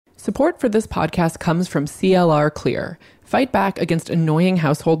Support for this podcast comes from CLR Clear. Fight back against annoying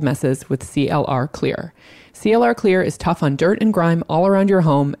household messes with CLR Clear. CLR Clear is tough on dirt and grime all around your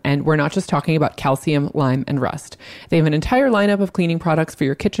home, and we're not just talking about calcium, lime, and rust. They have an entire lineup of cleaning products for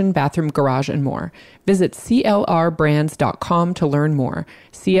your kitchen, bathroom, garage, and more. Visit clrbrands.com to learn more.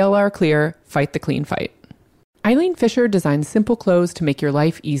 CLR Clear, fight the clean fight. Eileen Fisher designs simple clothes to make your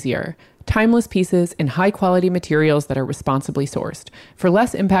life easier. Timeless pieces in high-quality materials that are responsibly sourced for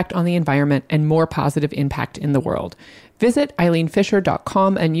less impact on the environment and more positive impact in the world. Visit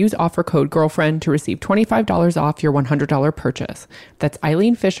eileenfisher.com and use offer code GIRLFRIEND to receive $25 off your $100 purchase. That's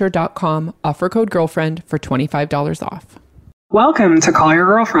eileenfisher.com, offer code GIRLFRIEND for $25 off. Welcome to Call Your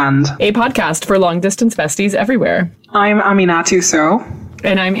Girlfriend, a podcast for long-distance besties everywhere. I'm Aminatu So.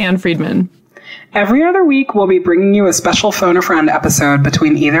 And I'm Anne Friedman. Every other week, we'll be bringing you a special Phone a Friend episode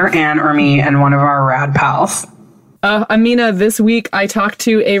between either Anne or me and one of our rad pals. Amina, this week I talked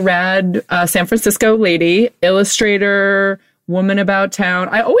to a rad San Francisco lady, illustrator, woman about town.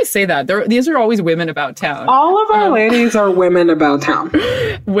 I always say that. These are always women about town. All of our ladies are women about town.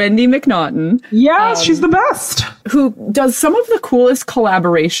 Wendy MacNaughton. Yes, she's the best. Who does some of the coolest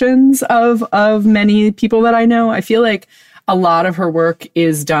collaborations of many people that I know. I feel like a lot of her work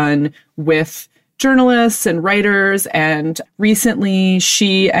is done with journalists and writers, and recently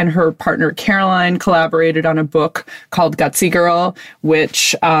she and her partner Caroline collaborated on a book called Gutsy Girl,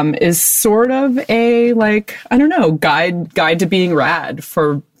 which is sort of a, like, I don't know, guide to being rad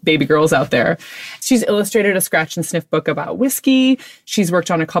for baby girls out there. She's illustrated a scratch and sniff book about whiskey. She's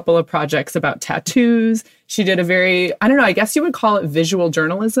worked on a couple of projects about tattoos. She did a very, I don't know, I guess you would call it visual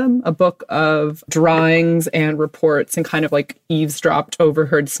journalism, a book of drawings and reports and kind of like eavesdropped,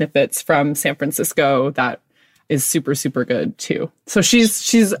 overheard snippets from San Francisco that is super, super good too. So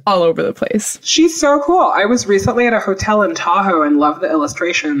she's all over the place. She's so cool. I was recently at a hotel in Tahoe and loved the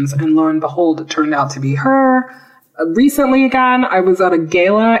illustrations, and lo and behold, it turned out to be her. Recently, again, I was at a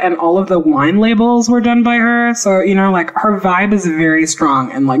gala and all of the wine labels were done by her. So, you know, like, her vibe is very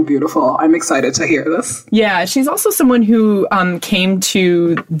strong and, like, beautiful. I'm excited to hear this. Yeah, she's also someone who came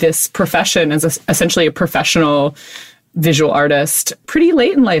to this profession as essentially a professional visual artist pretty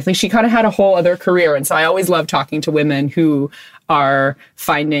late in life. Like, she kind of had a whole other career. And so I always love talking to women who are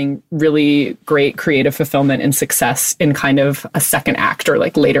finding really great creative fulfillment and success in kind of a second act or,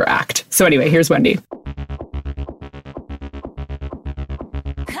 like, later act. So anyway, here's Wendy.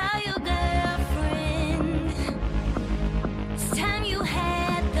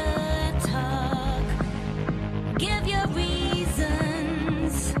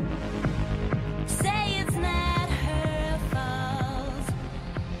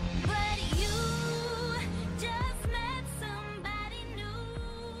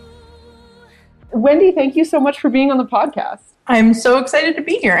 Wendy, thank you so much for being on the podcast. I'm so excited to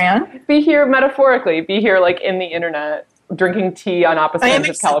be here, Anne. Be here metaphorically. Be here like in the internet, drinking tea on opposite ends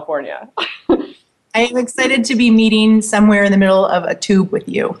of California. I am excited to be meeting somewhere in the middle of a tube with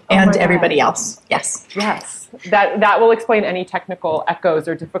you and everybody else. Yes. Yes. That will explain any technical echoes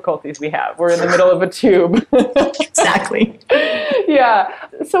or difficulties we have. We're in the middle of a tube. Exactly. Yeah.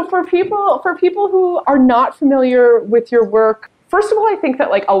 So for people who are not familiar with your work, first of all, I think that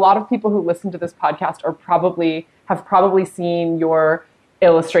like a lot of people who listen to this podcast have probably seen your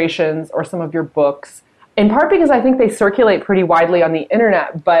illustrations or some of your books, in part because I think they circulate pretty widely on the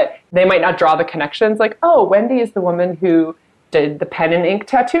internet, but they might not draw the connections like, oh, Wendy is the woman who did the pen and ink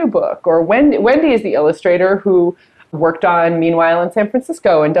tattoo book, or Wendy is the illustrator who worked on Meanwhile in San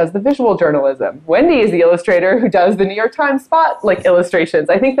Francisco and does the visual journalism. Wendy is the illustrator who does the New York Times Spot like illustrations.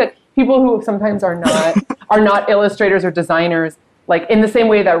 I think that people who sometimes are not illustrators or designers, like in the same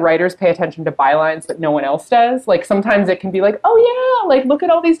way that writers pay attention to bylines but no one else does, like sometimes it can be like, oh yeah, like look at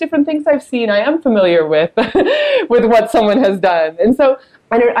all these different things I've seen. I am familiar with with what someone has done. And so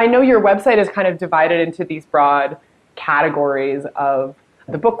I know your website is kind of divided into these broad categories of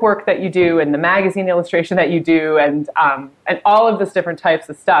the book work that you do and the magazine illustration that you do and all of this different types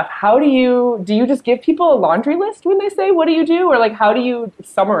of stuff. How do you just give people a laundry list when they say, what do you do? Or like, how do you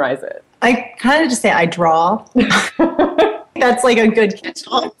summarize it? I kind of just say I draw. That's like a good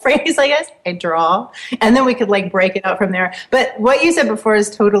catch-all phrase, I guess. I draw. And then we could like break it out from there. But what you said before is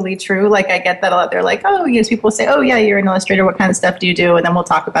totally true. Like I get that a lot. They're like, oh, yes, people say, oh yeah, you're an illustrator. What kind of stuff do you do? And then we'll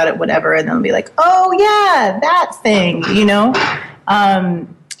talk about it, whatever. And then they'll be like, oh yeah, that thing, you know?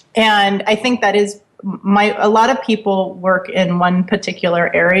 And I think that is a lot of people work in one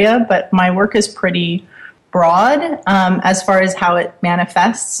particular area, but my work is pretty broad as far as how it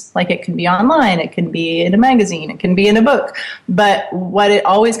manifests. Like it can be online, it can be in a magazine, it can be in a book. But what it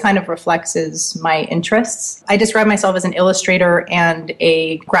always kind of reflects is my interests. I describe myself as an illustrator and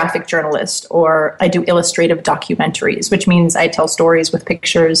a graphic journalist, or I do illustrative documentaries, which means I tell stories with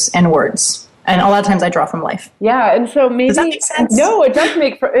pictures and words. And a lot of times I draw from life. Yeah, and so maybe... Does that make sense? No, it does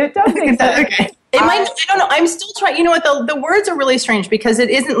make sense. Okay. It might, I don't know. I'm still trying. You know what? The words are really strange because it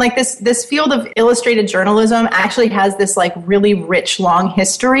isn't like this field of illustrated journalism actually has this like really rich, long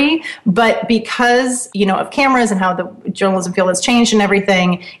history. But because, of cameras and how the journalism field has changed and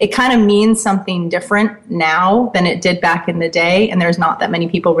everything, it kind of means something different now than it did back in the day. And there's not that many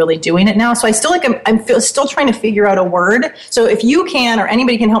people really doing it now. So I still still trying to figure out a word. So if you can, or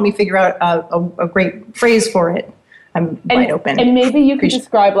anybody can help me figure out a great phrase for it, I'm wide open. And maybe you could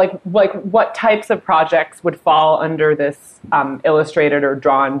describe like what types of projects would fall under this illustrated or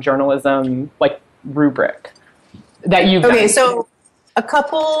drawn journalism like rubric that you've done. Okay, so a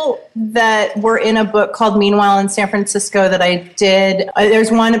couple that were in a book called Meanwhile in San Francisco that I did.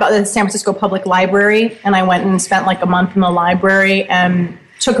 There's one about the San Francisco Public Library, and I went and spent like a month in the library and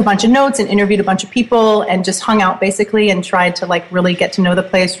took a bunch of notes and interviewed a bunch of people and just hung out basically and tried to like really get to know the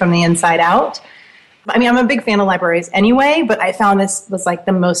place from the inside out. I mean, I'm a big fan of libraries anyway, but I found this was like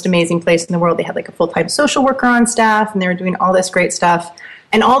the most amazing place in the world. They had like a full-time social worker on staff, and they were doing all this great stuff.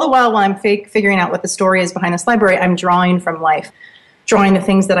 And all the while I'm figuring out what the story is behind this library, I'm drawing from life, drawing the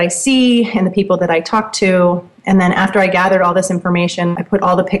things that I see and the people that I talk to. And then after I gathered all this information, I put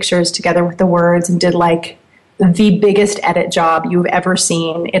all the pictures together with the words and did like the biggest edit job you've ever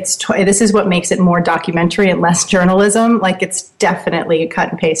seen. This is what makes it more documentary and less journalism. Like it's definitely a cut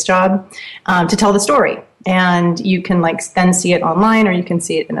and paste job to tell the story. And you can like then see it online, or you can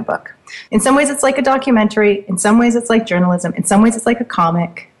see it in a book. In some ways it's like a documentary. In some ways it's like journalism. In some ways it's like a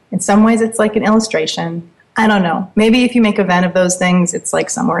comic. In some ways it's like an illustration. I don't know. Maybe if you make a Venn of those things, it's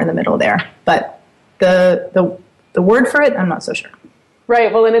like somewhere in the middle there. But the word for it, I'm not so sure.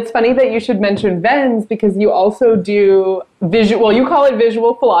 Right. Well, and it's funny that you should mention Venns because you also do visual. Well, you call it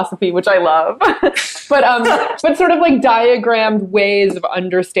visual philosophy, which I love, but sort of like diagrammed ways of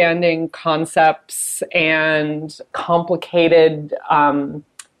understanding concepts and complicated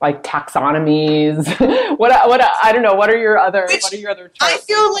like taxonomies. What I don't know. What are your other charts?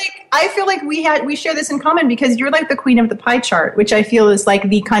 I feel like we share this in common because you're like the queen of the pie chart, which I feel is like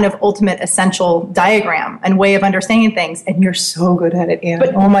the kind of ultimate essential diagram and way of understanding things. And you're so good at it, Anne.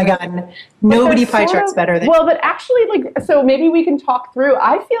 But, oh my God, nobody pie charts better than. Well, but actually, like, so maybe we can talk through.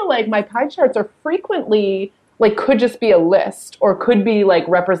 I feel like my pie charts are frequently like could just be a list or could be like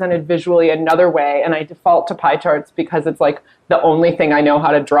represented visually another way. And I default to pie charts because it's like the only thing I know how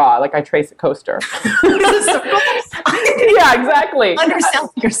to draw. Like I trace a coaster. Yeah, exactly.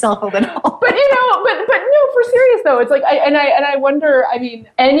 Underselling yourself a little. But no, for serious though, it's like I wonder, I mean,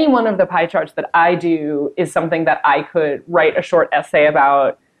 any one of the pie charts that I do is something that I could write a short essay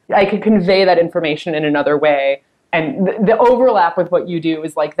about. I could convey that information in another way. And the overlap with what you do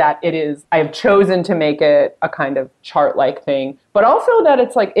is like that I have chosen to make it a kind of chart-like thing, but also that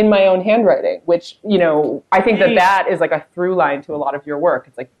it's like in my own handwriting, which, I think that is like a through line to a lot of your work.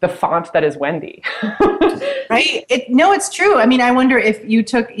 It's like the font that is Wendy. Right? It's true. I mean, I wonder if you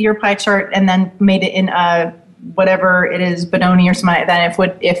took your pie chart and then made it in a whatever it is, Benoni or something like that,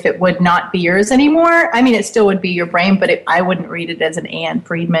 if it would not be yours anymore. I mean, it still would be your brain, but I wouldn't read it as an Anne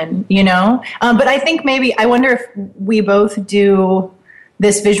Friedman, But I think I wonder if we both do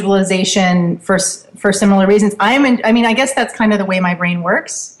this visualization for similar reasons. I guess that's kind of the way my brain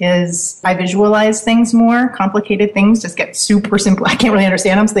works, is I visualize things more. Complicated things just get super simple. I can't really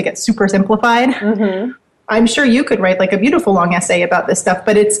understand them, so they get super simplified. Mm-hmm. I'm sure you could write like a beautiful long essay about this stuff,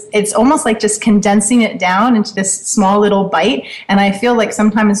 but it's almost like just condensing it down into this small little bite. And I feel like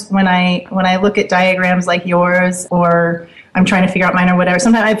sometimes when I look at diagrams like yours, or I'm trying to figure out mine or whatever,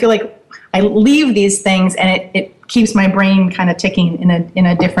 sometimes I feel like I leave these things and it keeps my brain kind of ticking in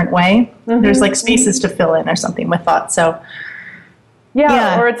a different way. Mm-hmm. There's like spaces to fill in or something with thought. So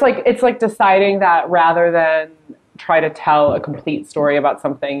yeah, or it's like deciding that rather than try to tell a complete story about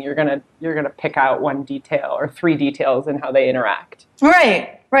something, you're gonna pick out one detail or three details in how they interact.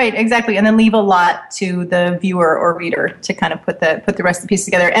 Right, exactly, and then leave a lot to the viewer or reader to kind of put the rest of the piece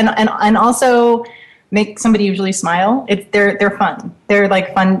together, and also make somebody usually smile. They're fun. They're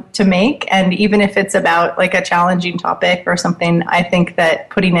like fun to make, and even if it's about like a challenging topic or something, I think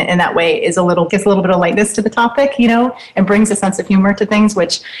that putting it in that way gives a little bit of lightness to the topic, and brings a sense of humor to things,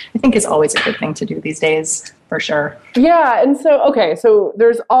 which I think is always a good thing to do these days. For sure. Yeah. And so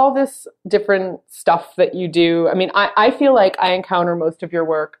there's all this different stuff that you do. I mean, I feel like I encounter most of your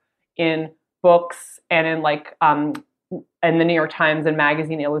work in books and in like in the New York Times and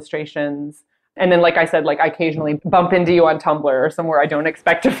magazine illustrations. And then, like I said, like I occasionally bump into you on Tumblr or somewhere I don't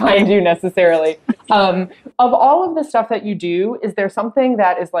expect to find you necessarily. Of all of the stuff that you do, is there something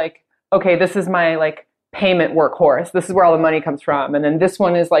that is like, okay, this is my like payment workhorse. This is where all the money comes from. And then this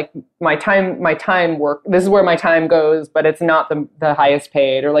one is like my time work. This is where my time goes, but it's not the highest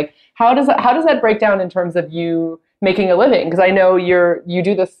paid. Or like, how does that break down in terms of you making a living? Because I know you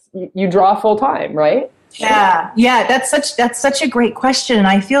do this, you draw full time, right? Yeah. That's such a great question. And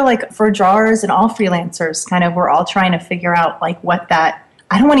I feel like for drawers and all freelancers, kind of, we're all trying to figure out like what that,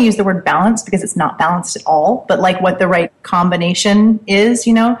 I don't want to use the word balance because it's not balanced at all, but like what the right combination is,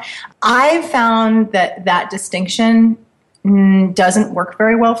 you know. I found that distinction doesn't work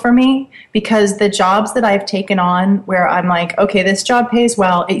very well for me, because the jobs that I've taken on where I'm like, okay, this job pays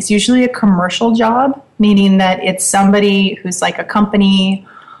well, it's usually a commercial job, meaning that it's somebody who's like a company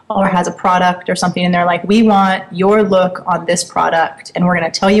or has a product or something, and they're like, we want your look on this product, and we're going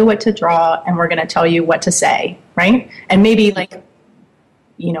to tell you what to draw, and we're going to tell you what to say, right? And maybe like,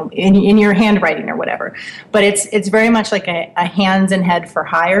 you know, in your handwriting or whatever. But it's very much like a hands and head for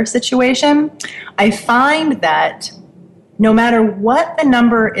hire situation. I find that no matter what the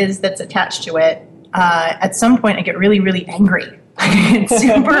number is that's attached to it, at some point I get really, really angry. I get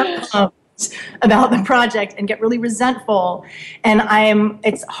super pumped about the project and get really resentful. And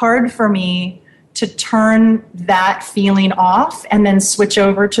it's hard for me to turn that feeling off and then switch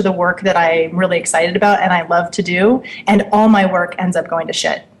over to the work that I'm really excited about and I love to do. And all my work ends up going to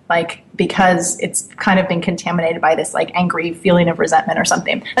shit, like, because it's kind of been contaminated by this like angry feeling of resentment or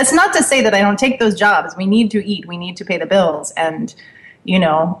something. That's not to say that I don't take those jobs. We need to eat, we need to pay the bills. And, you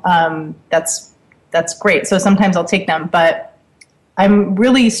know, that's great. So sometimes I'll take them, but I'm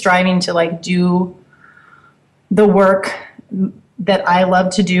really striving to like do the work that I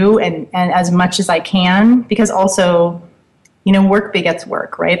love to do and as much as I can, because also, you know, work begets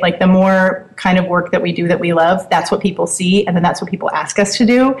work, right? Like the more kind of work that we do that we love, that's what people see, and then that's what people ask us to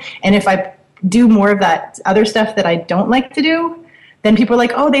do. And if I do more of that other stuff that I don't like to do, then people are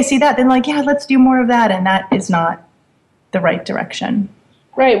like, oh, they see that, then like, yeah, let's do more of that. And that is not the right direction.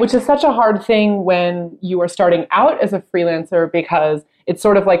 Right, which is such a hard thing when you are starting out as a freelancer, because it's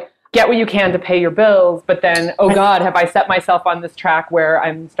sort of like, get what you can to pay your bills, but then, oh God, have I set myself on this track where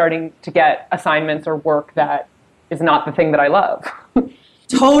I'm starting to get assignments or work that is not the thing that I love?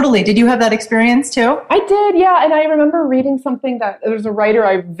 Totally. Did you have that experience too? I did, yeah. And I remember reading something that, there's a writer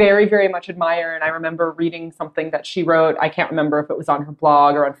I very, very much admire, and I remember reading something that she wrote. I can't remember if it was on her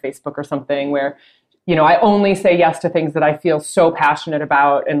blog or on Facebook or something, where, you know, I only say yes to things that I feel so passionate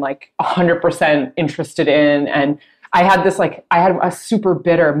about and like 100% interested in. And I had a super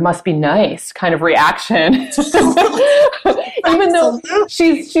bitter, must be nice kind of reaction, even though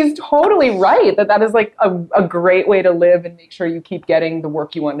she's totally right that is like a great way to live and make sure you keep getting the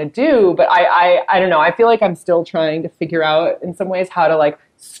work you want to do. But I don't know. I feel like I'm still trying to figure out in some ways how to like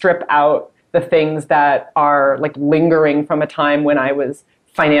strip out the things that are like lingering from a time when I was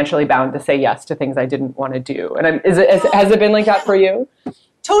financially bound to say yes to things I didn't want to do. And has it been like that for you?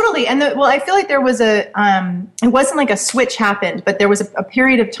 Totally. And I feel like there was it wasn't like a switch happened, but there was a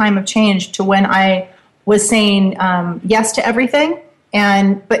period of time of change to when I was saying yes to everything.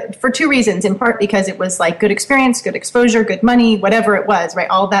 But for two reasons, in part because it was like good experience, good exposure, good money, whatever it was, right?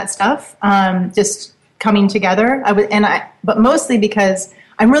 All that stuff just coming together. But mostly because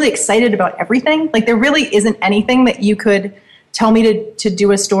I'm really excited about everything. Like there really isn't anything that you could tell me to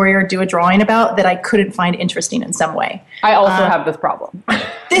do a story or do a drawing about that I couldn't find interesting in some way. I also have this problem.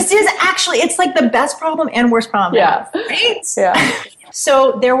 This is actually, it's like the best problem and worst problem. Yeah. Right? Yeah.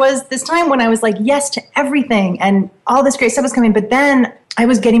 So there was this time when I was like, yes to everything and all this great stuff was coming, but then I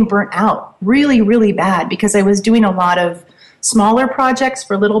was getting burnt out really, really bad because I was doing a lot of smaller projects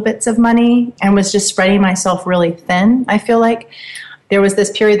for little bits of money and was just spreading myself really thin, I feel like. There was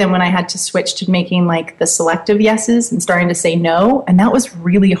this period then when I had to switch to making like the selective yeses and starting to say no. And that was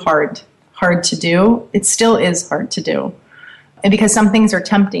really hard to do. It still is hard to do. And because some things are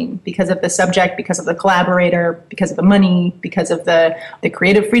tempting because of the subject, because of the collaborator, because of the money, because of the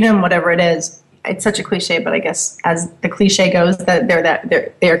creative freedom, whatever it is. It's such a cliche, but I guess as the cliche goes, that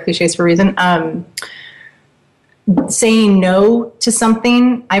they are cliches for a reason. Saying no to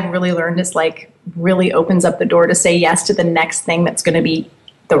something I've really learned is like really opens up the door to say yes to the next thing that's going to be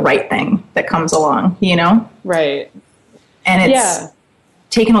the right thing that comes along, you know? Right. And it's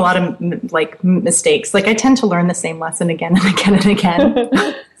taken a lot of like mistakes. Like I tend to learn the same lesson again and again and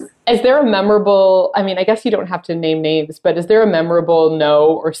again. Is there a memorable, I mean, I guess you don't have to name names, but is there a memorable no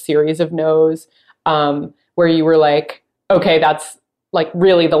or series of no's where you were like, okay, like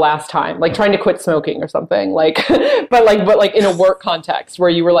really the last time, like trying to quit smoking or something, like, but in a work context where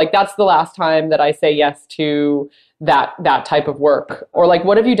you were like, that's the last time that I say yes to that type of work? Or like,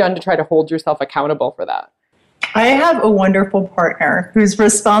 what have you done to try to hold yourself accountable for that? I have a wonderful partner who's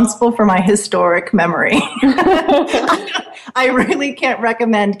responsible for my historic memory. I really can't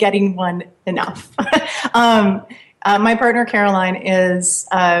recommend getting one enough. My partner, Caroline, is...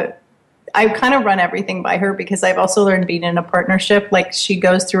 I kind of run everything by her because I've also learned being in a partnership, like she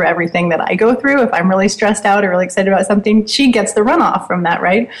goes through everything that I go through. If I'm really stressed out or really excited about something, she gets the runoff from that,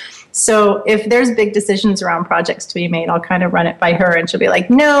 right? So if there's big decisions around projects to be made, I'll kind of run it by her and she'll be like,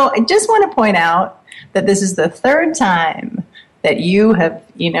 no, I just want to point out that this is the third time that you have,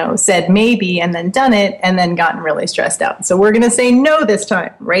 said maybe and then done it and then gotten really stressed out. So we're going to say no this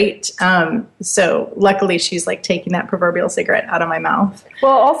time, right? So luckily she's like taking that proverbial cigarette out of my mouth.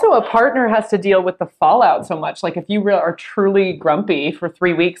 Well, also a partner has to deal with the fallout so much. Like if you are truly grumpy for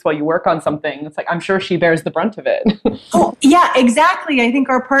 3 weeks while you work on something, it's like, I'm sure she bears the brunt of it. Oh, yeah, exactly. I think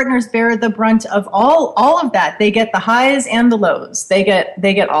our partners bear the brunt of all of that. They get the highs and the lows. They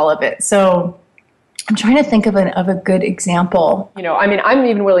get all of it. So I'm trying to think of a good example. I'm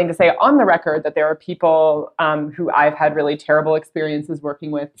even willing to say on the record that there are people who I've had really terrible experiences working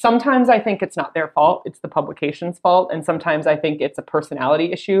with. Sometimes I think it's not their fault, it's the publication's fault, and sometimes I think it's a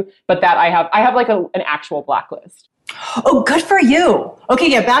personality issue. But that I have like an actual blacklist. Oh, good for you. Okay,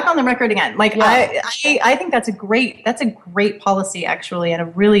 yeah, back on the record again. Like, yeah. I think that's a great policy actually, and a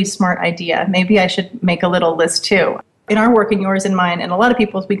really smart idea. Maybe I should make a little list too. In our work, and yours and mine, and a lot of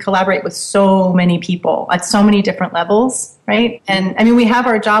people's, we collaborate with so many people at so many different levels, right? And I mean, we have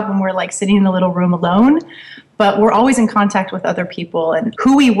our job when we're like sitting in a little room alone, but we're always in contact with other people, and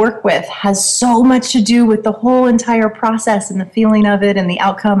who we work with has so much to do with the whole entire process and the feeling of it and the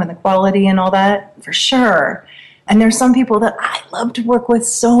outcome and the quality and all that, for sure. And there's some people that I love to work with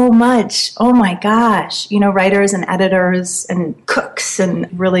so much. Oh my gosh, writers and editors and cooks and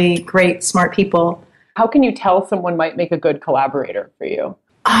really great, smart people. How can you tell someone might make a good collaborator for you?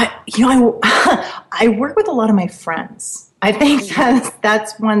 I work with a lot of my friends. I think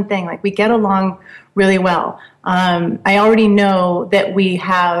that's one thing. Like, we get along really well. I already know that we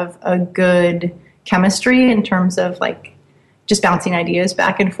have a good chemistry in terms of like just bouncing ideas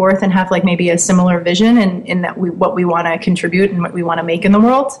back and forth, and have like maybe a similar vision in that what we want to contribute and what we want to make in the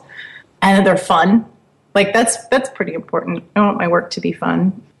world, and they're fun. Like that's pretty important. I want my work to be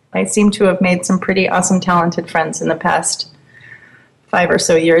fun. I seem to have made some pretty awesome, talented friends in the past 5 or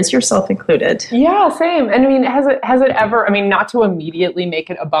so years, yourself included. Yeah, same. And I mean, has it ever, not to immediately make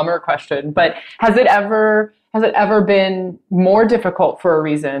it a bummer question, but has it ever been more difficult for a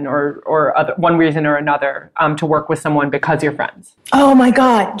reason or one reason or another to work with someone because you're friends? Oh my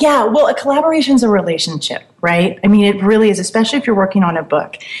God. Yeah. Well, a collaboration is a relationship, right? I mean, it really is, especially if you're working on a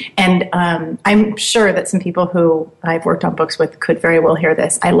book. And I'm sure that some people who I've worked on books with could very well hear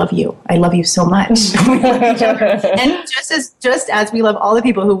this. I love you. I love you so much. And just as we love all the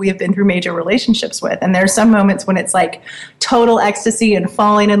people who we have been through major relationships with. And there's some moments when it's like total ecstasy and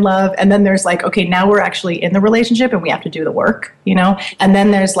falling in love. And then there's like, okay, now we're actually in the relationship and we have to do the work, And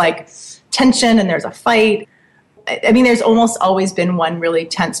then there's like tension and there's a fight. I mean, there's almost always been one really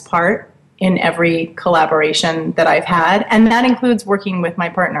tense part in every collaboration that I've had, and that includes working with my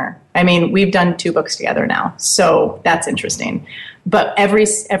partner. I mean, we've done 2 books together now, so that's interesting. But every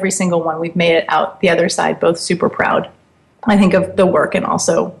single one, we've made it out the other side, both super proud, I think, of the work and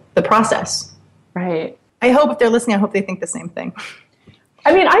also the process. Right. I hope if they're listening, I hope they think the same thing.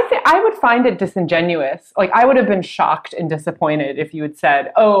 I mean, I would find it disingenuous. Like, I would have been shocked and disappointed if you had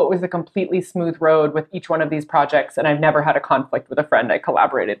said, oh, it was a completely smooth road with each one of these projects, and I've never had a conflict with a friend I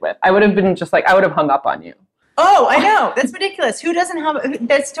collaborated with. I would have been just like, I would have hung up on you. Oh, I know. That's ridiculous. Who doesn't have,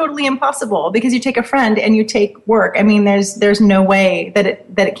 that's totally impossible, because you take a friend and you take work. I mean, there's no way that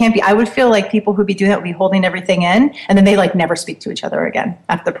it can't be. I would feel like people who'd be doing that would be holding everything in, and then they like never speak to each other again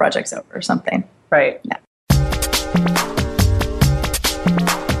after the project's over or something. Right. Yeah.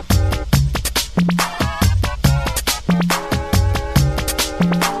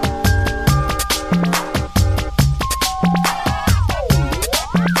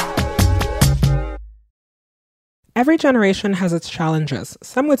 Every generation has its challenges.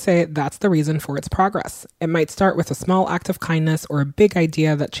 Some would say that's the reason for its progress. It might start with a small act of kindness or a big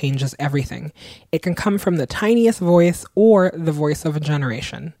idea that changes everything. It can come from the tiniest voice or the voice of a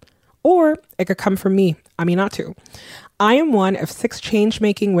generation. Or it could come from me, Aminatu. I am one of 6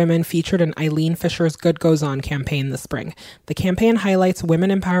 change-making women featured in Eileen Fisher's Good Goes On campaign this spring. The campaign highlights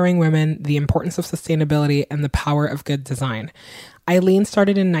women empowering women, the importance of sustainability, and the power of good design. Eileen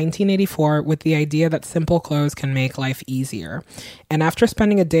started in 1984 with the idea that simple clothes can make life easier. And after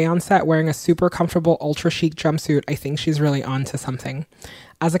spending a day on set wearing a super comfortable ultra chic jumpsuit, I think she's really on to something.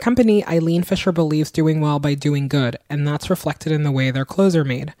 As a company, Eileen Fisher believes doing well by doing good, and that's reflected in the way their clothes are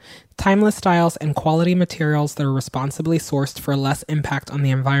made. Timeless styles and quality materials that are responsibly sourced for less impact on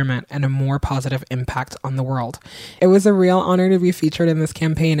the environment and a more positive impact on the world. It was a real honor to be featured in this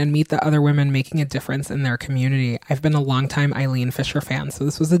campaign and meet the other women making a difference in their community. I've been a longtime Eileen Fisher fan, so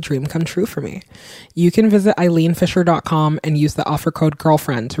this was a dream come true for me. You can visit eileenfisher.com and use the offer code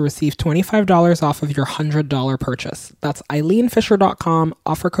GIRLFRIEND to receive $25 off of your $100 purchase. That's eileenfisher.com,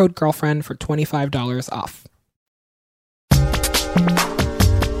 offer code GIRLFRIEND for $25 off.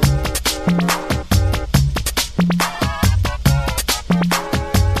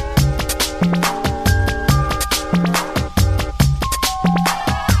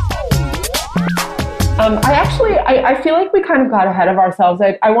 I feel like we kind of got ahead of ourselves.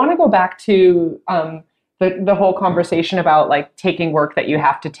 I want to go back to the whole conversation about like taking work that you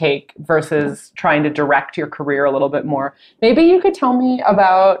have to take versus trying to direct your career a little bit more. Maybe you could tell me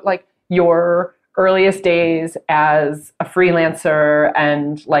about like your earliest days as a freelancer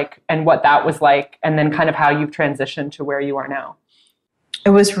and what that was like, and then kind of how you've transitioned to where you are now. It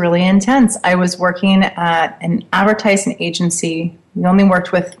was really intense. I was working at an advertising agency. We only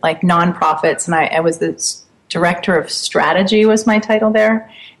worked with like nonprofits, and I was the director of strategy was my title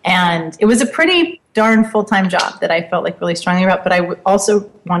there. And it was a pretty darn full-time job that I felt like really strongly about, but I also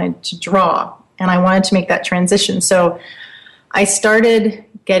wanted to draw, and I wanted to make that transition. So I started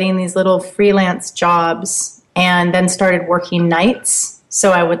getting these little freelance jobs and then started working nights.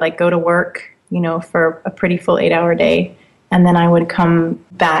 So I would like go to work, for a pretty full 8-hour day. And then I would come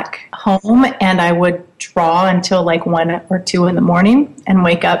back home and I would draw until like 1 or 2 in the morning and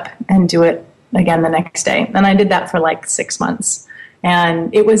wake up and do it again the next day. And I did that for like 6 months.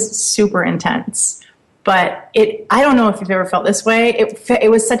 And it was super intense. But I don't know if you've ever felt this way. It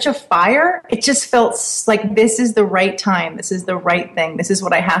was such a fire. It just felt like this is the right time. This is the right thing. This is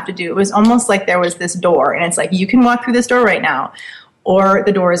what I have to do. It was almost like there was this door. And it's like, you can walk through this door right now, or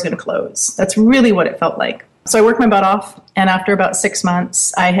the door is going to close. That's really what it felt like. So I worked my butt off, and after about 6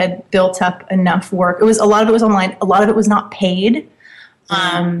 months, I had built up enough work. A lot of it was online. A lot of it was not paid,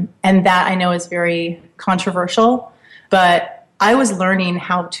 and that I know is very controversial. But I was learning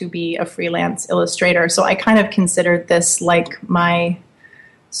how to be a freelance illustrator, so I kind of considered this like my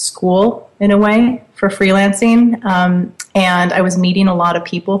school in a way for freelancing, and I was meeting a lot of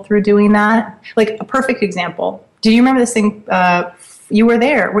people through doing that. Like a perfect example. Do you remember this thing? You were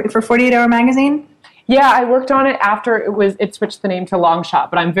there for 48 Hour Magazine? Yeah, I worked on it after it switched the name to Long Shot,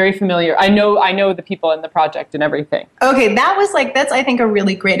 but I'm very familiar. I know the people in the project and everything. Okay, that's I think a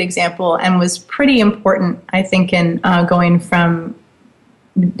really great example and was pretty important, I think, in going from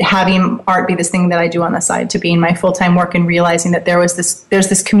having art be this thing that I do on the side to being my full-time work and realizing that there's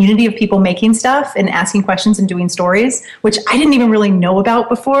this community of people making stuff and asking questions and doing stories, which I didn't even really know about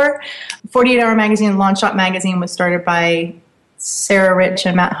before. 48 Hour Magazine, Long Shot Magazine was started by Sarah Rich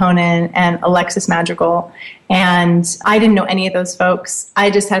and Matt Honan and Alexis Madrigal. And I didn't know any of those folks.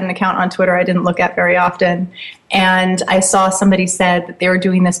 I just had an account on Twitter I didn't look at very often. And I saw somebody said that they were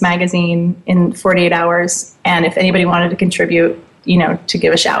doing this magazine in 48 hours. And if anybody wanted to contribute, to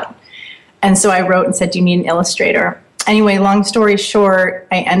give a shout. And so I wrote and said, do you need an illustrator? Anyway, long story short,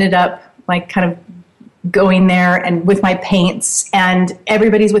 I ended up like kind of going there and with my paints, and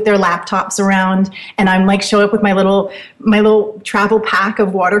everybody's with their laptops around, and I'm like show up with my little travel pack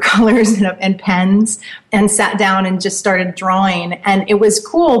of watercolors and pens, and sat down and just started drawing. And it was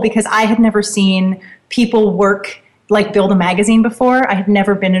cool because I had never seen people work like build a magazine before. I had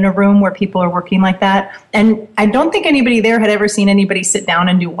never been in a room where people are working like that. And I don't think anybody there had ever seen anybody sit down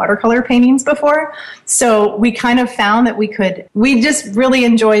and do watercolor paintings before. So we kind of found that we just really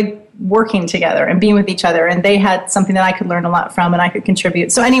enjoyed working together and being with each other. And they had something that I could learn a lot from and I could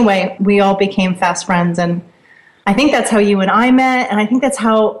contribute. So anyway, we all became fast friends. And I think that's how you and I met. And I think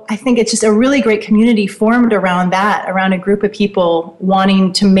it's just a really great community formed around that, around a group of people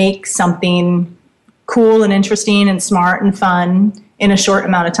wanting to make something cool and interesting and smart and fun in a short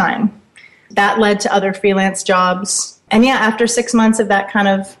amount of time. That led to other freelance jobs. And yeah, after 6 months of that kind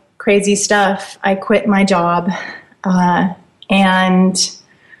of crazy stuff, I quit my job and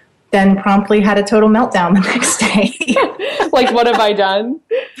then promptly had a total meltdown the next day. Like, what have I done?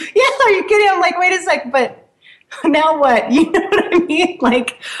 Yeah, are you kidding? I'm like, wait a sec, but now what? You know what I mean?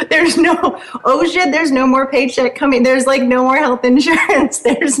 Like, there's no, oh shit, there's no more paycheck coming. There's like no more health insurance.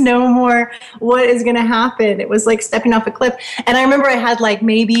 There's no more, what is going to happen? It was like stepping off a cliff. And I remember I had like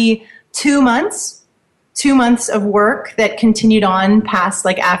maybe 2 months 2 months of work that continued on past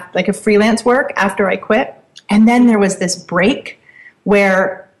like a freelance work after I quit. And then there was this break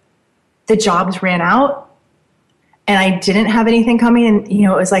where the jobs ran out and I didn't have anything coming. And, it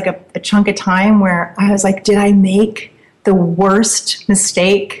was like a chunk of time where I was like, did I make the worst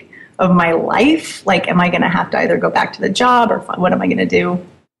mistake of my life? Like, am I going to have to either go back to the job or what am I going to do?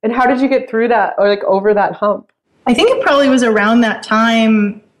 And how did you get through that or like over that hump? I think it probably was around that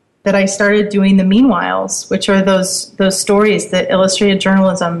time that I started doing the Meanwhiles, which are those stories, the illustrated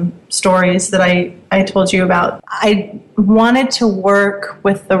journalism stories that I told you about. I wanted to work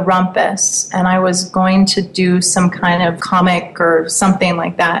with the Rumpus, and I was going to do some kind of comic or something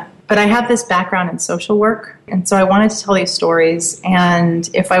like that. But I have this background in social work, and so I wanted to tell these stories.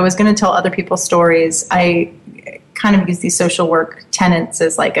 And if I was going to tell other people's stories, I kind of used these social work tenets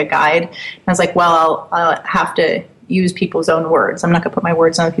as like a guide. And I was like, well, I'll have to use people's own words. I'm not going to put my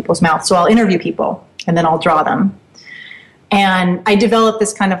words in other people's mouths. So I'll interview people and then I'll draw them. And I developed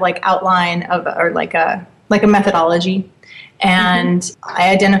this kind of like outline or like a methodology. And I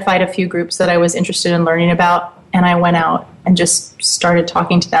identified a few groups that I was interested in learning about. And I went out and just started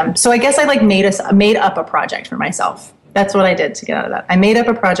talking to them. So I guess I like made up a project for myself. That's what I did to get out of that. I made up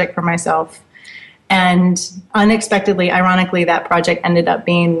a project for myself. And unexpectedly, ironically, that project ended up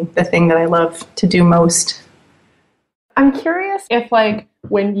being the thing that I love to do most. I'm curious if like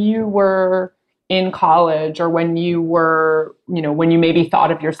when you were in college or when you were, when you maybe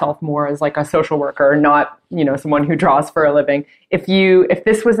thought of yourself more as like a social worker, not, someone who draws for a living, if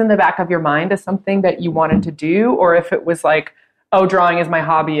this was in the back of your mind as something that you wanted to do, or if it was like, oh, drawing is my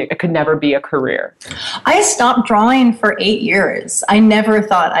hobby, it could never be a career. I stopped drawing for 8 years. I never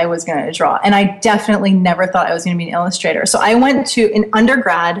thought I was going to draw. And I definitely never thought I was going to be an illustrator. So I went to, in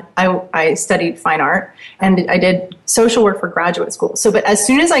undergrad, I studied fine art and I did social work for graduate school. But as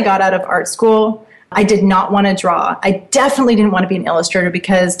soon as I got out of art school, I did not want to draw. I definitely didn't want to be an illustrator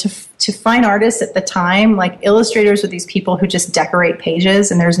because to fine artists at the time, like illustrators were these people who just decorate pages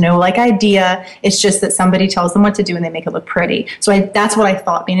and there's no like idea. It's just that somebody tells them what to do and they make it look pretty. So that's what I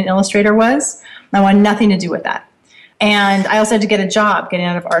thought being an illustrator was. I wanted nothing to do with that. And I also had to get a job getting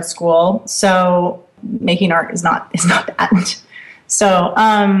out of art school. So making art is not that. So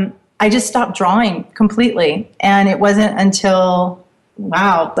I just stopped drawing completely. And it wasn't until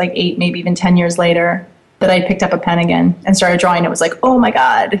like 8, maybe even 10 years later that I picked up a pen again and started drawing. It was like, oh my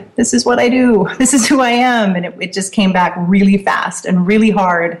God, this is what I do. This is who I am. And it just came back really fast and really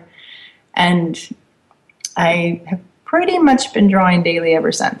hard. And I have pretty much been drawing daily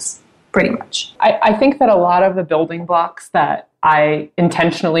ever since, pretty much. I think that a lot of the building blocks that I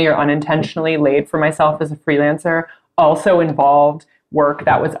intentionally or unintentionally laid for myself as a freelancer also involved work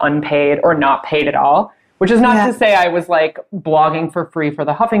that was unpaid or not paid at all. Which is not to say I was like blogging for free for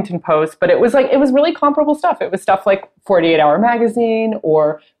the Huffington Post, but it was really comparable stuff. It was stuff like 48 Hour Magazine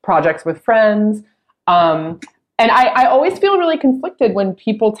or projects with friends. And I always feel really conflicted when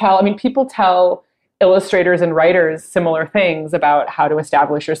people tell illustrators and writers similar things about how to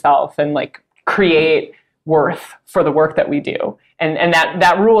establish yourself and like create worth for the work that we do. And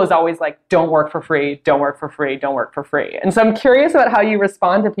that rule is always like, don't work for free, don't work for free, don't work for free. And so I'm curious about how you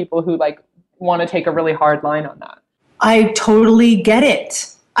respond to people who like want to take a really hard line on that. I totally get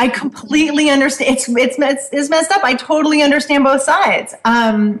it. I completely understand. It's messed up. I totally understand both sides.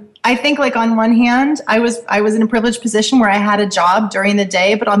 I think like on one hand, I was in a privileged position where I had a job during the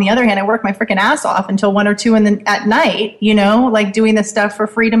day, but on the other hand, I worked my freaking ass off until 1 or 2 at night, like doing this stuff for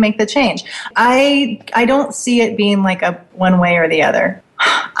free to make the change. I don't see it being like a one way or the other.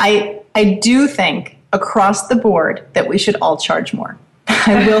 I do think across the board that we should all charge more.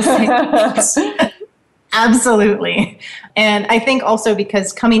 I will say that. Absolutely. And I think also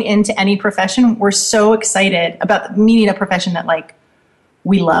because coming into any profession, we're so excited about meeting a profession that like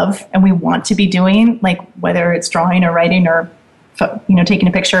we love and we want to be doing, like whether it's drawing or writing or taking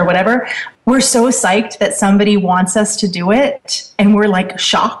a picture or whatever. We're so psyched that somebody wants us to do it, and we're like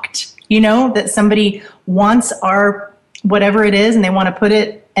shocked, that somebody wants our whatever it is and they want to put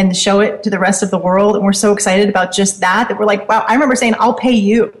it and show it to the rest of the world. And we're so excited about just that we're like, wow, I remember saying, I'll pay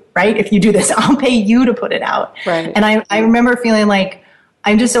you, right? If you do this, I'll pay you to put it out. Right. And I remember feeling like,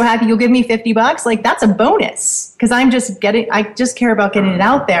 I'm just so happy you'll give me $50. Like that's a bonus because I just care about getting it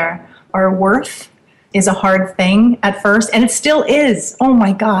out there. Our worth is a hard thing at first. And it still is. Oh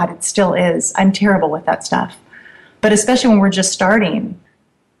my God, it still is. I'm terrible with that stuff. But especially when we're just starting.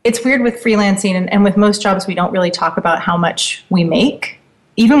 It's weird with freelancing and with most jobs, we don't really talk about how much we make.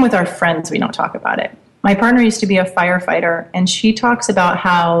 Even with our friends, we don't talk about it. My partner used to be a firefighter, and she talks about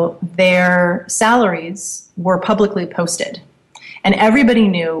how their salaries were publicly posted. And everybody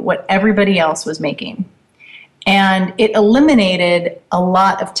knew what everybody else was making. And it eliminated a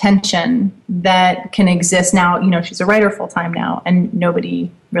lot of tension that can exist now. You know, she's a writer full time now, and nobody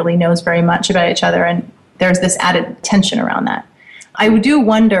really knows very much about each other. And there's this added tension around that. I do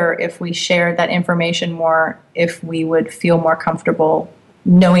wonder if we shared that information more, if we would feel more comfortable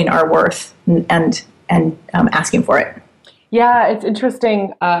knowing our worth and asking for it. Yeah, it's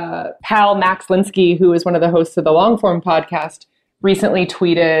interesting. Pal Max Linsky, who is one of the hosts of the Longform podcast, recently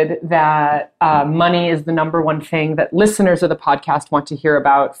tweeted that money is the number one thing that listeners of the podcast want to hear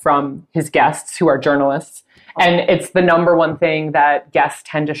about from his guests, who are journalists. And it's the number one thing that guests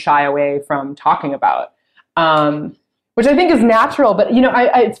tend to shy away from talking about, which I think is natural. But, you know,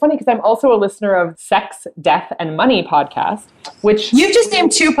 it's funny because I'm also a listener of Sex, Death, and Money podcast, which... You just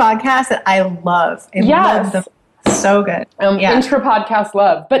named 2 podcasts that I love. I love them. So good. Intra-podcast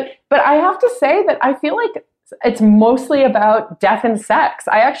love. But I have to say that I feel like it's mostly about death and sex.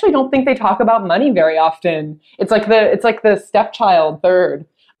 I actually don't think they talk about money very often. It's like the stepchild third.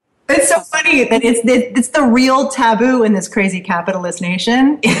 It's so funny that it's the real taboo in this crazy capitalist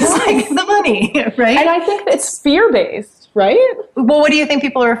nation. It's like the money, right? And I think it's fear-based, right? Well, what do you think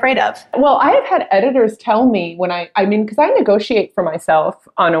people are afraid of? Well, I have had editors tell me because I negotiate for myself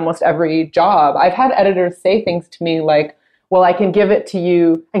on almost every job. I've had editors say things to me like, well, I can give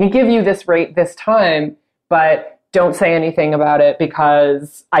you this rate this time, but don't say anything about it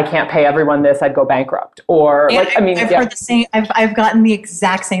because I can't pay everyone this. I'd go bankrupt. I've heard the same. I've gotten the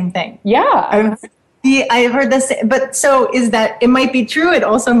exact same thing. Yeah, I've heard this. But so is that? It might be true. It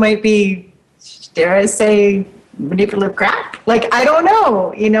also might be, dare I say, manipulative crap. Like I don't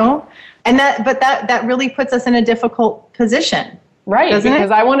know, you know. And that really puts us in a difficult position. Right,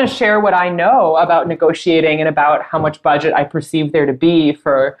 because I want to share what I know about negotiating and about how much budget I perceive there to be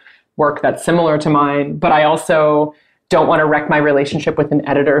for work that's similar to mine, but I also don't want to wreck my relationship with an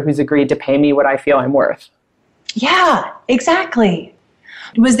editor who's agreed to pay me what I feel I'm worth. Yeah, exactly.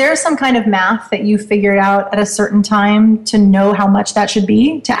 Was there some kind of math that you figured out at a certain time to know how much that should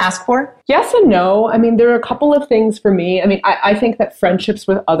be to ask for? Yes and no. I mean, there are a couple of things for me. I mean, I think that friendships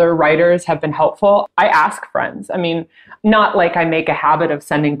with other writers have been helpful. I ask friends. I mean, not like I make a habit of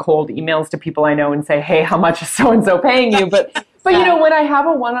sending cold emails to people I know and say, hey, how much is so-and-so paying you? But you know, when I have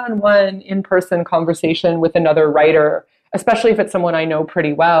a one-on-one in-person conversation with another writer, especially if it's someone I know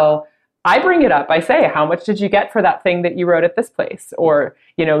pretty well, I bring it up. I say, how much did you get for that thing that you wrote at this place? Or,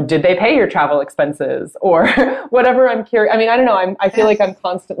 you know, did they pay your travel expenses? Or whatever. I'm curious. I mean, I don't know. I feel like I'm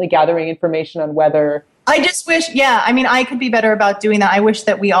constantly gathering information on whether... I just wish, I mean, I could be better about doing that. I wish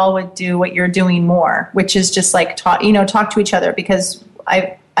that we all would do what you're doing more, which is just like talk to each other, because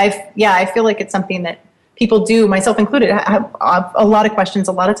I feel like it's something that people do, myself included, have a lot of questions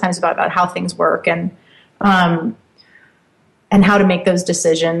a lot of times about how things work and how to make those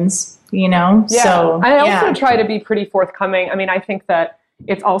decisions, you know? Yeah. So, I also try to be pretty forthcoming. I mean, I think that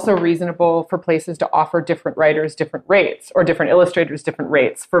it's also reasonable for places to offer different writers different rates or different illustrators different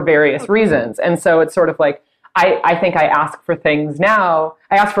rates for various reasons. And so it's sort of like, I think I ask for things now.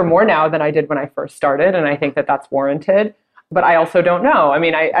 I ask for more now than I did when I first started. And I think that that's warranted. But I also don't know. I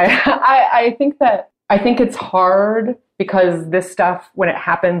mean, I think it's hard because this stuff, when it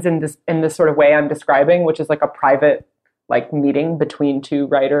happens in this sort of way I'm describing, which is like a private like meeting between 2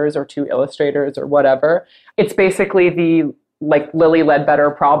 writers or 2 illustrators or whatever, it's basically the like Lily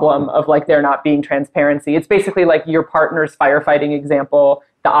Ledbetter problem of like there not being transparency. It's basically like your partner's firefighting example,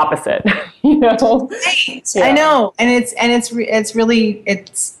 the opposite. You know? Right. Yeah. I know, and it's really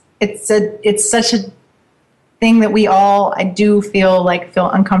such a thing that we all, I do feel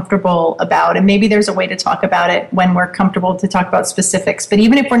uncomfortable about, and maybe there's a way to talk about it when we're comfortable to talk about specifics. But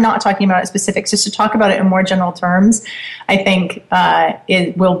even if we're not talking about it specifics, just to talk about it in more general terms, I think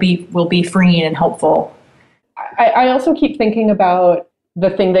it will be freeing and helpful. I also keep thinking about the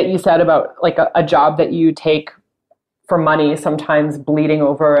thing that you said about like a job that you take for money sometimes bleeding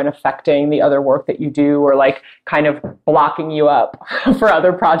over and affecting the other work that you do, or like kind of blocking you up for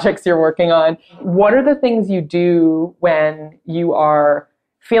other projects you're working on. What are the things you do when you are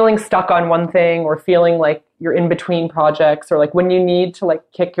feeling stuck on one thing, or feeling like you're in between projects, or like when you need to like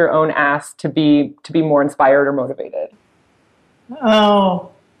kick your own ass to be more inspired or motivated?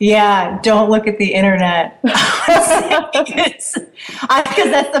 Oh, yeah, don't look at the internet. Because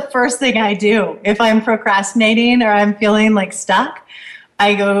that's the first thing I do. If I'm procrastinating or I'm feeling like stuck,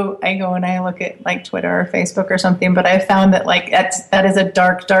 I go and I look at like Twitter or Facebook or something. But I found that like that is a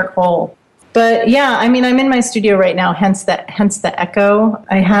dark, dark hole. But yeah, I mean, I'm in my studio right now, hence the echo.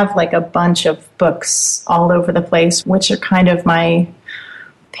 I have like a bunch of books all over the place, which are kind of my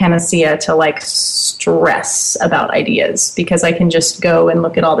panacea to like stress about ideas, because I can just go and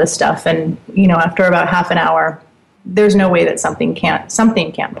look at all this stuff, and after about half an hour, there's no way that something can't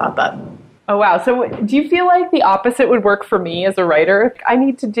pop up. Oh, wow. So do you feel like the opposite would work for me as a writer? I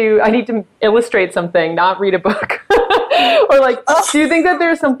need to illustrate something, not read a book. Or like, do you think that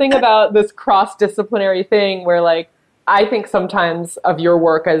there's something about this cross-disciplinary thing where like, I think sometimes of your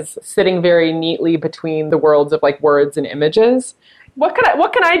work as sitting very neatly between the worlds of like words and images? What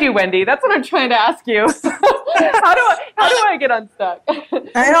can I do, Wendy? That's what I'm trying to ask you. How do I get unstuck?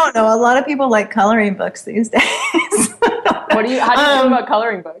 I don't know. A lot of people like coloring books these days. How do you feel about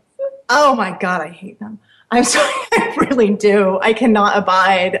coloring books? Oh my God, I hate them. I'm sorry, I really do. I cannot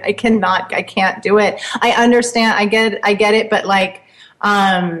abide. I can't do it. I understand. I get it. But like,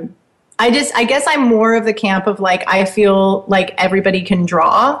 I guess I'm more of the camp of like, I feel like everybody can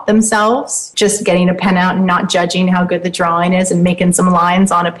draw themselves, just getting a pen out and not judging how good the drawing is and making some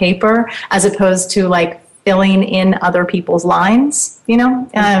lines on a paper, as opposed to like filling in other people's lines,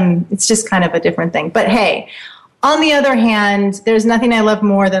 it's just kind of a different thing. But hey, on the other hand, there's nothing I love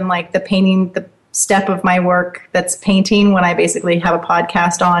more than like the step of my work that's painting when I basically have a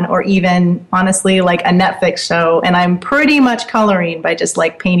podcast on, or even honestly like a Netflix show, and I'm pretty much coloring by just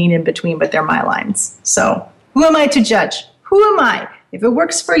like painting in between, but they're my lines. So who am I to judge? Who am I? If it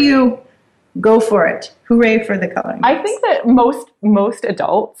works for you, go for it. Hooray for the coloring. I think that most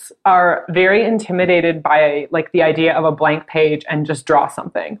adults are very intimidated by like the idea of a blank page and just draw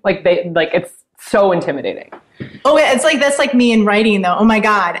something. It's so intimidating. Oh, it's like, that's like me in writing though. Oh my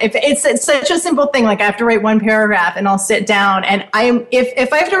God. If it's such a simple thing, like I have to write one paragraph and I'll sit down and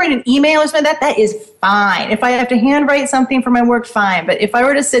if I have to write an email or something like that is fine. If I have to handwrite something for my work, fine. But if I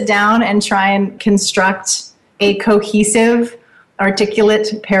were to sit down and try and construct a cohesive,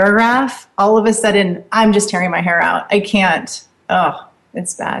 articulate paragraph, all of a sudden I'm just tearing my hair out. I can't. Oh,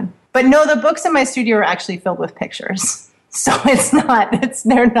 it's bad. But no, the books in my studio are actually filled with pictures. So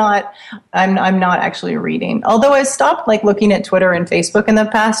I'm not actually reading. Although I stopped like looking at Twitter and Facebook in the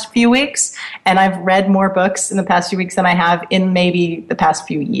past few weeks, and I've read more books in the past few weeks than I have in maybe the past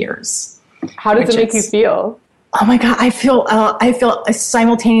few years. How does it make you feel? Oh my God, I feel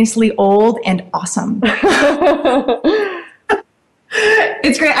simultaneously old and awesome.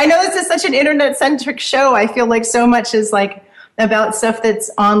 It's great. I know this is such an internet-centric show. I feel like so much is like about stuff that's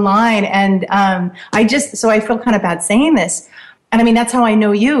online. And I feel kind of bad saying this. And I mean, that's how I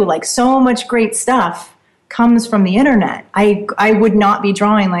know you. Like so much great stuff comes from the internet. I would not be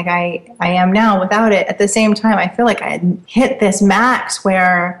drawing like I am now without it. At the same time, I feel like I had hit this max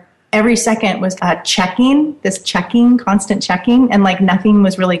where every second was constant checking, and like nothing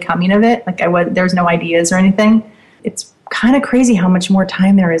was really coming of it. Like there's no ideas or anything. It's kind of crazy how much more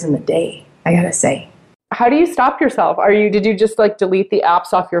time there is in the day, I gotta say. How do you stop yourself? Did you just like delete the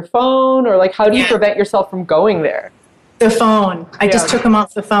apps off your phone, or like how do you prevent yourself from going there? The phone. I just took them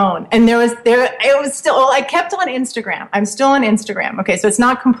off the phone. And it was still, I kept on Instagram. I'm still on Instagram. Okay, so it's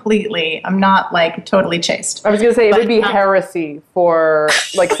not completely, I'm not like totally chaste. I was going to say it would be heresy for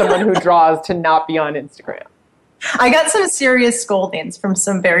like someone who draws to not be on Instagram. I got some serious scoldings from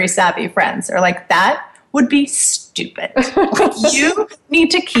some very savvy friends. They're like, that would be stupid. Like, you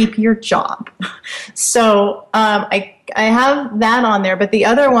need to keep your job. So I have that on there, but the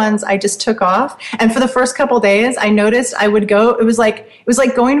other ones I just took off. And for the first couple days, I noticed I would go. It was like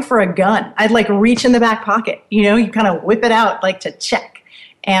going for a gun. I'd like reach in the back pocket. You kind of whip it out like to check,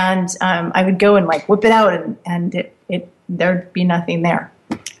 and I would go and like whip it out, and there'd be nothing there.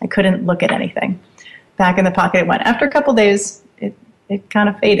 I couldn't look at anything. Back in the pocket it went. After a couple days, it kind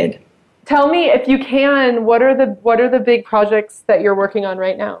of faded. Tell me, if you can, what are the big projects that you're working on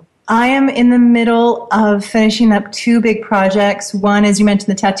right now? I am in the middle of finishing up two big projects. One, as you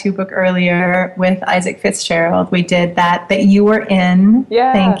mentioned, the tattoo book earlier with Isaac Fitzgerald. We did that you were in.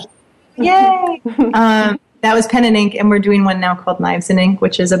 Yeah. Thank you. Yay! That was Pen and Ink, and we're doing one now called Knives and Ink,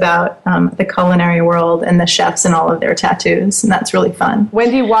 which is about the culinary world and the chefs and all of their tattoos, and that's really fun.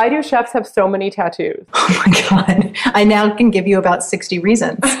 Wendy, why do chefs have so many tattoos? Oh my God. I now can give you about 60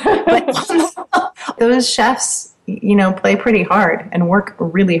 reasons. But those chefs, play pretty hard and work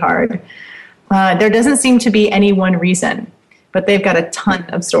really hard. There doesn't seem to be any one reason, but they've got a ton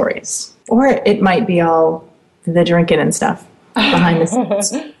of stories. Or it might be all the drinking and stuff behind the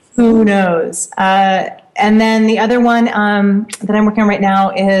scenes. Who knows? And then the other one that I'm working on right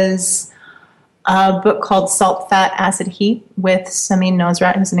now is a book called Salt, Fat, Acid, Heat with Samin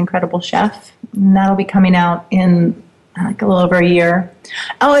Nosrat, who's an incredible chef. And that'll be coming out in like a little over a year.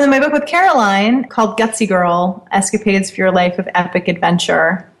 Oh, and then my book with Caroline called Gutsy Girl, Escapades for Your Life of Epic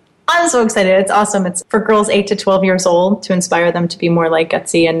Adventure. I'm so excited. It's awesome. It's for girls 8 to 12 years old to inspire them to be more like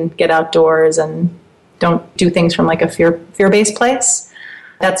gutsy and get outdoors and don't do things from like a fear-based place.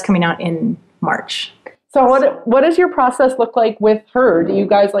 That's coming out in March. So what does your process look like with her? Do you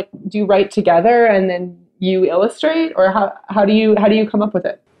guys do you write together and then you illustrate, or how do you come up with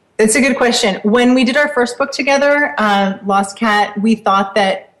it? It's a good question. When we did our first book together, Lost Cat, we thought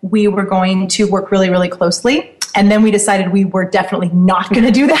that we were going to work really, really closely. And then we decided we were definitely not going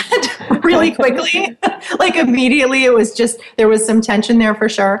to do that really quickly. Like immediately, it was just, there was some tension there for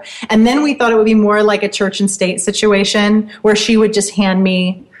sure. And then we thought it would be more like a church and state situation where she would just hand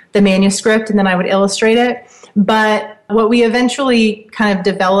me the manuscript and then I would illustrate it. But what we eventually kind of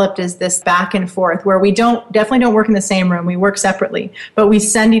developed is this back and forth where we definitely don't work in the same room. We work separately, but we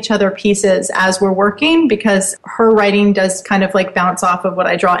send each other pieces as we're working because her writing does kind of like bounce off of what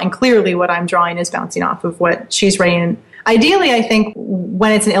I draw. And clearly what I'm drawing is bouncing off of what she's writing. Ideally, I think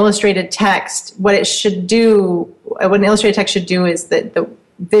when it's an illustrated text, what an illustrated text should do is that the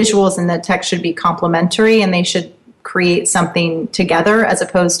visuals in the text should be complementary and they should create something together as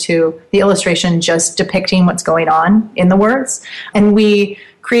opposed to the illustration just depicting what's going on in the words. And we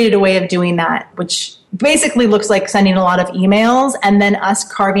created a way of doing that, which basically looks like sending a lot of emails and then us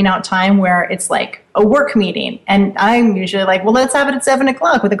carving out time where it's like a work meeting. And I'm usually like, well, let's have it at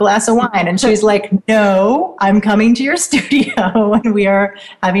 7:00 with a glass of wine. And she's like, no, I'm coming to your studio and we are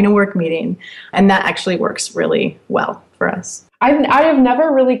having a work meeting. And that actually works really well for us. I have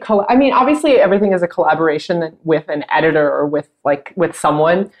never really, obviously everything is a collaboration with an editor or with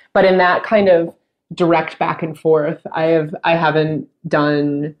someone, but in that kind of direct back and forth, I haven't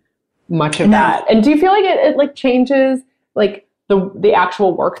done much of that. And do you feel like it changes like the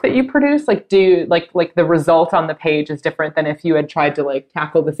actual work that you produce? Like do the result on the page is different than if you had tried to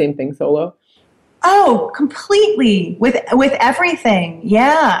tackle the same thing solo? Oh, completely with everything.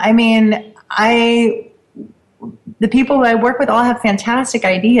 Yeah. I mean, the people who I work with all have fantastic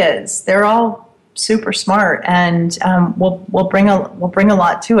ideas. They're all super smart, and we'll bring a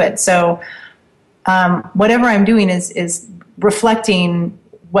lot to it. So whatever I'm doing is reflecting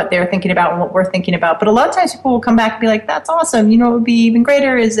what they're thinking about and what we're thinking about. But a lot of times people will come back and be like, "That's awesome. You know, what would be even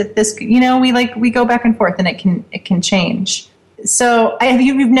greater is if this. You know, we go back and forth, and it can change." So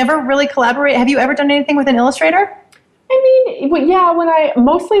you've never really collaborated. Have you ever done anything with an illustrator? I mean, yeah,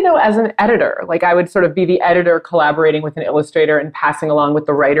 mostly though as an editor, I would sort of be the editor collaborating with an illustrator and passing along what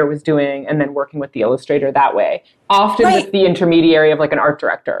the writer was doing and then working with the illustrator that way. Often with the intermediary of an art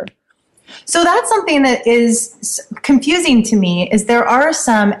director. So that's something that is confusing to me is there are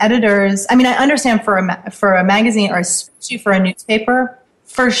some editors, I mean, I understand for a magazine or especially for a newspaper,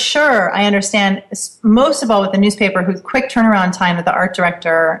 for sure, I understand most of all with the newspaper whose quick turnaround time that the art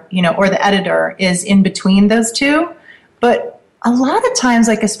director, or the editor is in between those two. But a lot of times,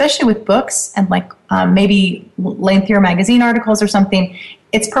 especially with books and maybe lengthier magazine articles or something,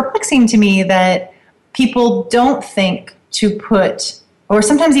 it's perplexing to me that people don't think to put, or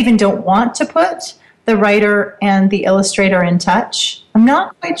sometimes even don't want to put, the writer and the illustrator in touch. I'm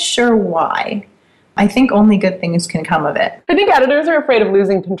not quite sure why. I think only good things can come of it. I think editors are afraid of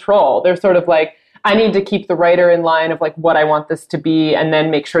losing control. They're sort of I need to keep the writer in line of what I want this to be and then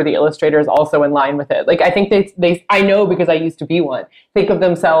make sure the illustrator is also in line with it. I think they I know because I used to be one, think of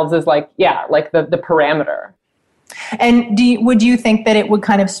themselves as the parameter. And would you think that it would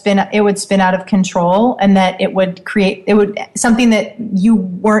kind of spin out of control and that it would something that you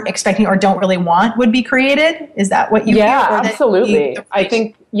weren't expecting or don't really want would be created? Is that what you feel? Yeah, absolutely. I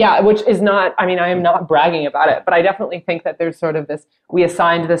think, which is not, I am not bragging about it, but I definitely think that there's sort of this, we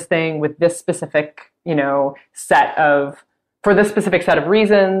assigned this thing with this specific, for this specific set of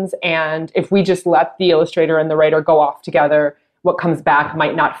reasons. And if we just let the illustrator and the writer go off together, what comes back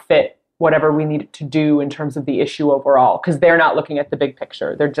might not fit whatever we need to do in terms of the issue overall, because they're not looking at the big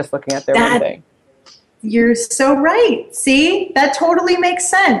picture. They're just looking at their own thing. You're so right. See, that totally makes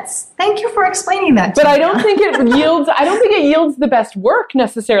sense. Thank you for explaining that to me. But I don't think it yields the best work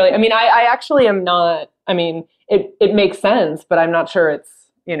necessarily. I actually am not, it makes sense, but I'm not sure it's,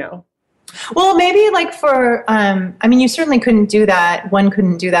 Well, maybe you certainly couldn't do that. One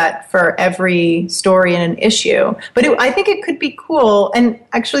couldn't do that for every story in an issue. But I think it could be cool. And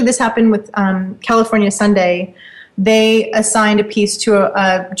actually this happened with California Sunday. They assigned a piece to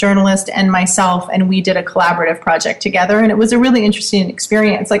a journalist and myself, and we did a collaborative project together. And it was a really interesting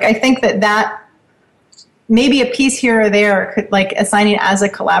experience. I think that maybe a piece here or there could, assigning as a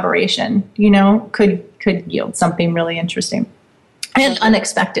collaboration, could yield something really interesting. And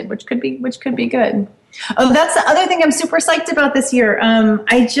unexpected, which could be good. Oh, that's the other thing I'm super psyched about this year.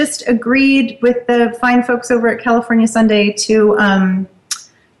 I just agreed with the fine folks over at California Sunday to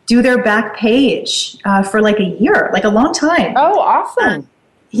do their back page for like a year, like a long time. Oh, awesome.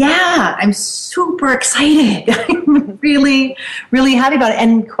 Yeah, I'm super excited. I'm really, really happy about it.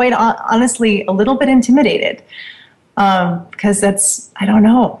 And quite honestly, a little bit intimidated because I don't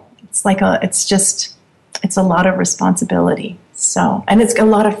know. It's like it's a lot of responsibility. So, and it's a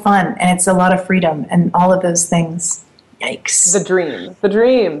lot of fun and it's a lot of freedom and all of those things. Yikes. The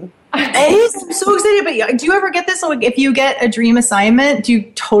dream. It is. I'm so excited. But do you ever get this? Like, if you get a dream assignment, do you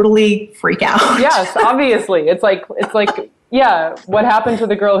totally freak out? Yes, obviously. It's like, yeah, what happened to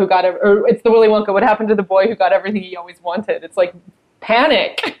the girl who got it? Or it's the Willy Wonka. What happened to the boy who got everything he always wanted? It's like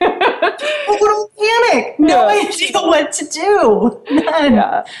panic. Total panic. No idea what to do. None.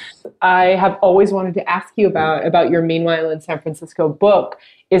 Yeah. I have always wanted to ask you about your Meanwhile in San Francisco book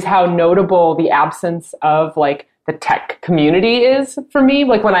is how notable the absence of like the tech community is for me,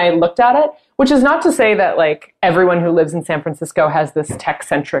 like when I looked at it, which is not to say that like everyone who lives in San Francisco has this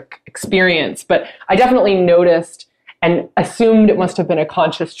tech-centric experience, but I definitely noticed and assumed it must have been a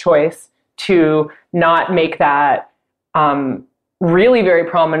conscious choice to not make that really very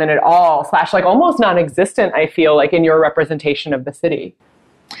prominent at all, / like almost non-existent, I feel like, in your representation of the city.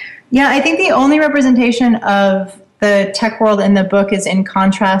 Yeah, I think the only representation of the tech world in the book is in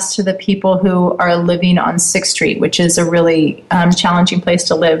contrast to the people who are living on 6th Street, which is a really challenging place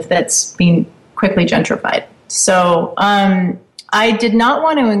to live that's being quickly gentrified. So I did not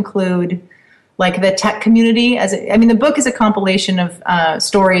want to include like the tech community the book is a compilation of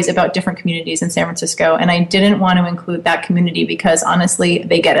stories about different communities in San Francisco, and I didn't want to include that community because honestly,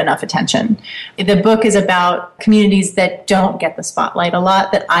 they get enough attention. The book is about communities that don't get the spotlight a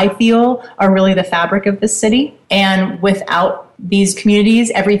lot, that I feel are really the fabric of the city. And without these communities,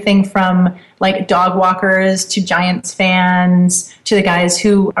 everything from like dog walkers to Giants fans to the guys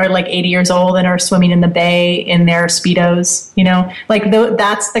who are like 80 years old and are swimming in the bay in their Speedos, like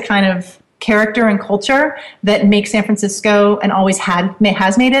that's the kind of character and culture that makes San Francisco and always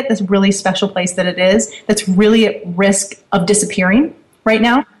has made it this really special place that it is, that's really at risk of disappearing right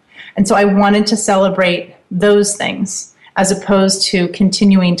now. And so I wanted to celebrate those things as opposed to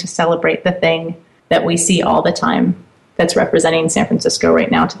continuing to celebrate the thing that we see all the time that's representing San Francisco right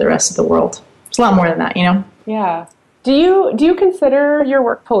now to the rest of the world. It's a lot more than that, Yeah. Do you consider your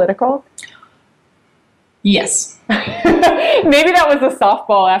work political? Yes. Maybe that was a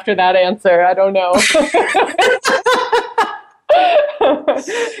softball after that answer. I don't know.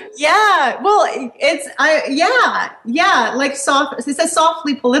 Yeah. Well, like soft. It says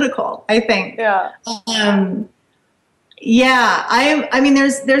softly political, I think. Yeah. Yeah. I mean,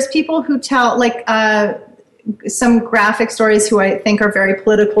 there's people who tell like some graphic stories who I think are very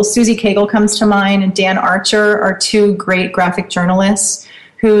political. Susie Cagle comes to mind, and Dan Archer are two great graphic journalists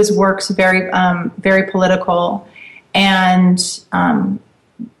whose work's very, very political, and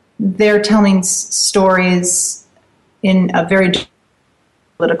they're telling stories in a very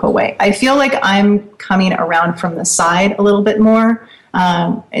political way. I feel like I'm coming around from the side a little bit more.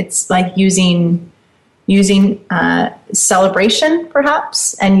 It's like using celebration,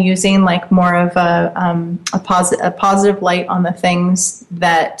 perhaps, and using like more of a positive light on the things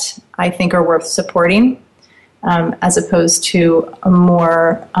that I think are worth supporting. As opposed to a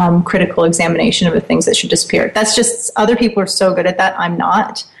more critical examination of the things that should disappear. That's just, other people are so good at that. I'm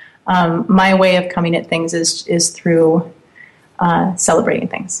not. My way of coming at things is through celebrating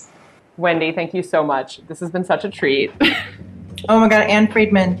things. Wendy, thank you so much. This has been such a treat. Oh my God, Anne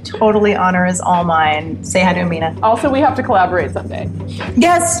Friedman, totally honor is all mine. Say hi to Amina. Also, we have to collaborate someday.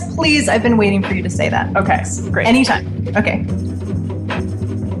 Yes, please. I've been waiting for you to say that. Okay, great. Anytime. Okay.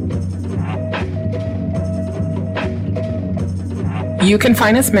 You can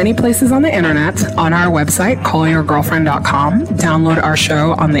find us many places on the internet, on our website, callyourgirlfriend.com. Download our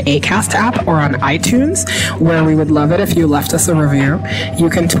show on the Acast app or on iTunes, where we would love it if you left us a review. You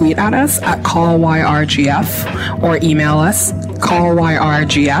can tweet at us at callyrgf or email us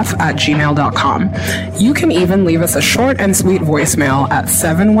callyrgf@gmail.com. You can even leave us a short and sweet voicemail at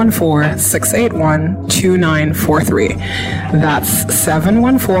 714-681-2943. That's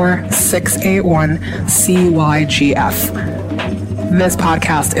 714-681-CYGF. This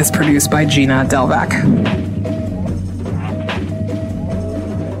podcast is produced by Gina Delvac.